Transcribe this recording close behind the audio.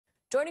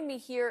Joining me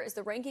here is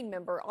the ranking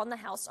member on the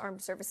House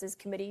Armed Services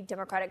Committee,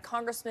 Democratic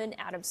Congressman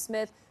Adam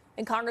Smith.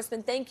 And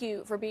Congressman, thank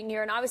you for being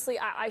here. And obviously,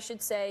 I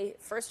should say,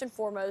 first and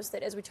foremost,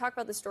 that as we talk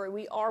about this story,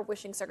 we are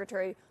wishing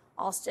Secretary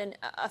Austin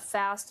a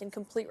fast and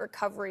complete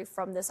recovery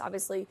from this.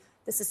 Obviously,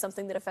 this is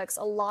something that affects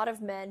a lot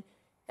of men,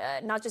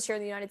 not just here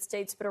in the United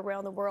States, but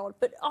around the world.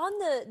 But on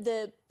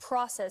the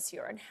process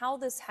here and how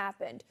this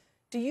happened,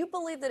 do you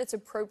believe that it's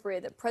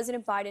appropriate that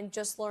President Biden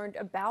just learned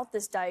about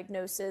this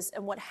diagnosis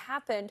and what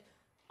happened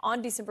on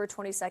December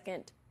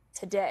 22nd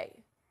today?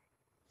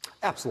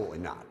 Absolutely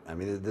not. I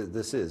mean,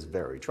 this is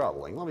very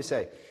troubling. Let me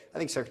say, I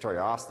think Secretary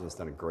Austin has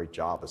done a great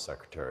job as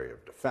Secretary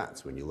of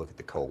Defense. When you look at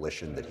the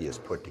coalition that he has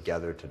put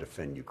together to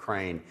defend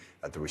Ukraine,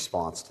 the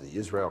response to the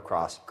Israel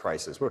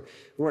crisis,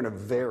 we're in a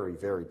very,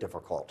 very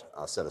difficult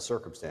set of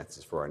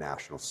circumstances for our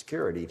national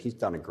security. He's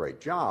done a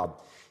great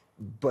job,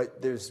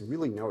 but there's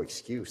really no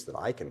excuse that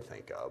I can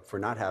think of for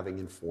not having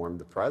informed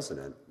the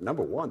president,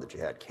 number one, that you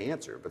had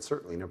cancer, but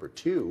certainly number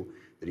two,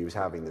 that he was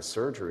having this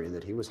surgery and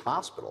that he was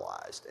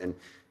hospitalized. And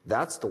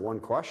that's the one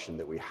question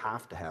that we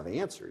have to have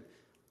answered.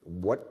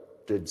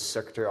 What did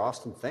Secretary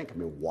Austin think? I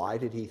mean, why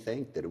did he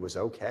think that it was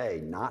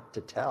okay not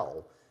to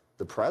tell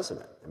the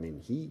president? I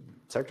mean,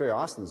 Secretary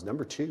Austin's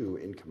number two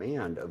in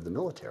command of the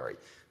military.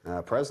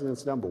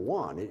 President's number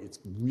one. It's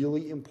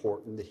really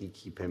important that he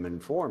keep him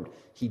informed.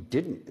 He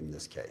didn't in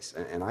this case,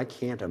 and I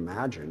can't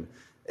imagine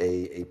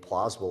a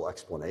plausible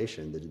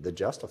explanation that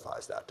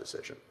justifies that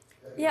decision.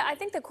 Yeah, I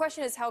think the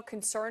question is how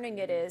concerning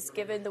it is,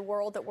 given the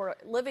world that we're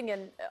living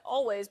in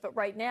always, but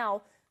right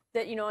now,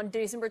 that, on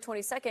December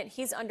 22nd,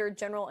 he's under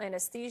general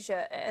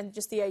anesthesia, and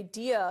just the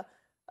idea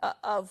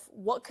of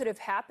what could have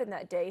happened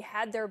that day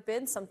had there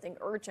been something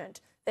urgent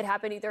that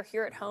happened either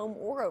here at home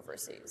or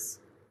overseas.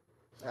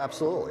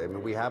 Absolutely. I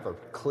mean, we have a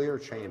clear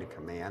chain of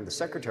command. The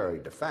Secretary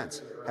of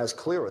Defense has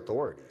clear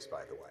authorities,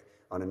 by the way,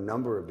 on a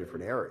number of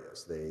different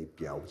areas.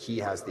 He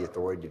has the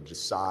authority to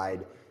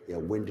decide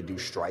when to do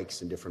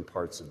strikes in different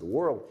parts of the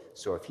world.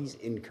 So if he's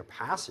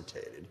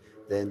incapacitated,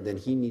 then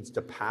he needs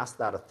to pass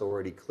that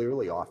authority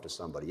clearly off to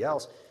somebody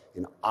else.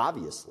 And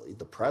obviously,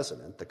 the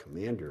president, the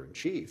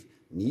commander-in-chief,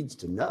 needs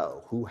to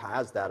know who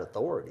has that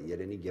authority at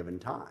any given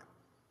time.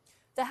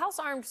 The House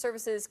Armed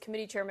Services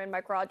Committee Chairman,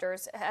 Mike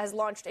Rogers, has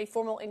launched a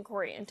formal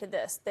inquiry into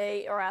this.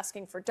 They are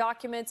asking for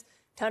documents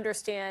to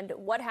understand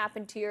what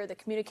happened here, the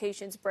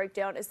communications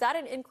breakdown. Is that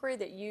an inquiry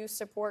that you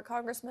support,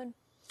 Congressman?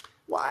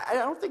 Well, I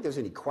don't think there's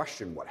any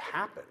question what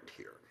happened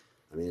here.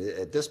 I mean,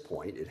 at this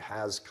point, it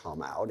has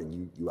come out,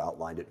 and you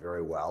outlined it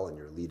very well in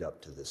your lead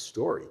up to this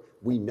story.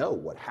 We know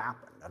what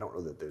happened. I don't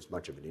know that there's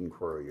much of an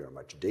inquiry or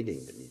much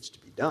digging that needs to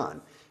be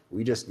done.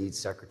 We just need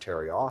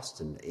Secretary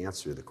Austin to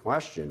answer the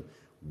question,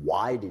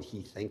 why did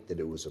he think that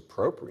it was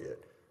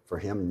appropriate for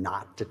him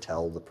not to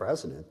tell the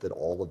president that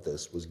all of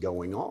this was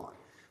going on?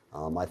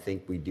 I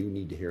think we do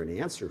need to hear an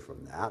answer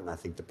from that, and I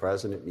think the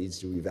president needs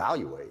to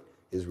evaluate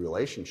his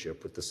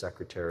relationship with the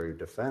Secretary of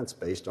Defense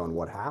based on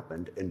what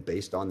happened and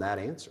based on that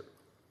answer.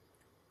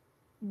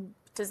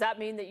 Does that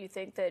mean that you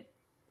think that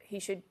he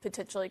should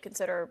potentially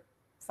consider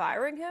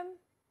firing him?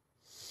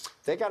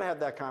 They got to have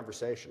that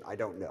conversation. I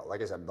don't know.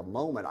 Like I said, at the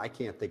moment, I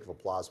can't think of a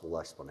plausible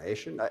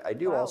explanation. I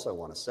do also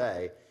want to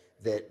say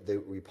that the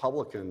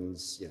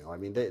Republicans, I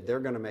mean, they're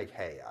going to make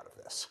hay out of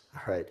this,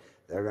 all right?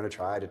 They're going to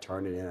try to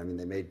turn it in. I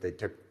mean, they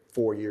took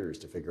 4 years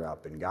to figure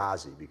out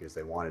Benghazi because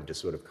they wanted to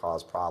sort of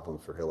cause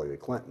problems for Hillary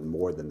Clinton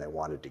more than they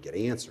wanted to get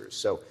answers.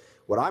 So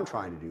what I'm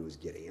trying to do is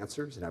get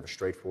answers and have a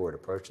straightforward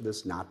approach to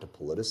this, not to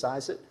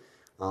politicize it.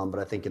 But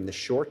I think in the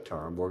short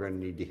term, we're going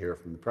to need to hear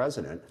from the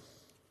president,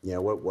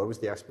 what was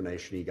the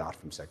explanation he got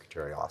from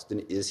Secretary Austin?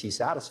 Is he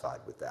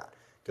satisfied with that?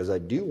 Because I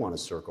do want to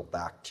circle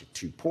back to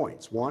 2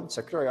 points. One,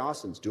 Secretary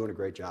Austin's doing a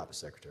great job as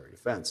Secretary of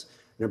Defense.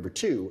 Number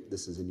two,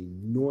 this is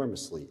an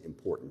enormously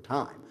important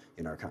time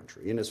in our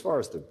country. And as far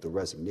as the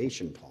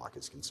resignation talk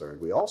is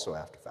concerned, we also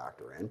have to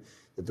factor in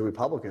that the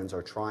Republicans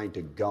are trying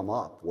to gum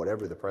up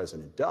whatever the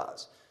president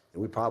does.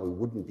 And we probably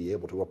wouldn't be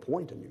able to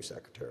appoint a new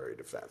Secretary of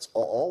Defense.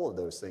 All of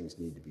those things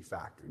need to be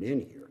factored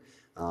in here.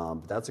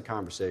 But that's a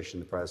conversation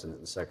the president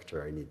and the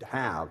secretary need to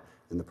have,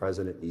 and the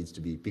president needs to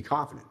be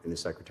confident in his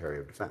Secretary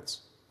of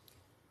Defense.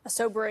 A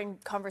sobering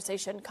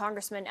conversation.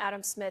 Congressman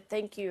Adam Smith,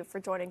 thank you for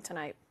joining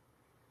tonight.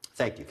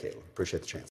 Thank you, Kaitlin. Appreciate the chance.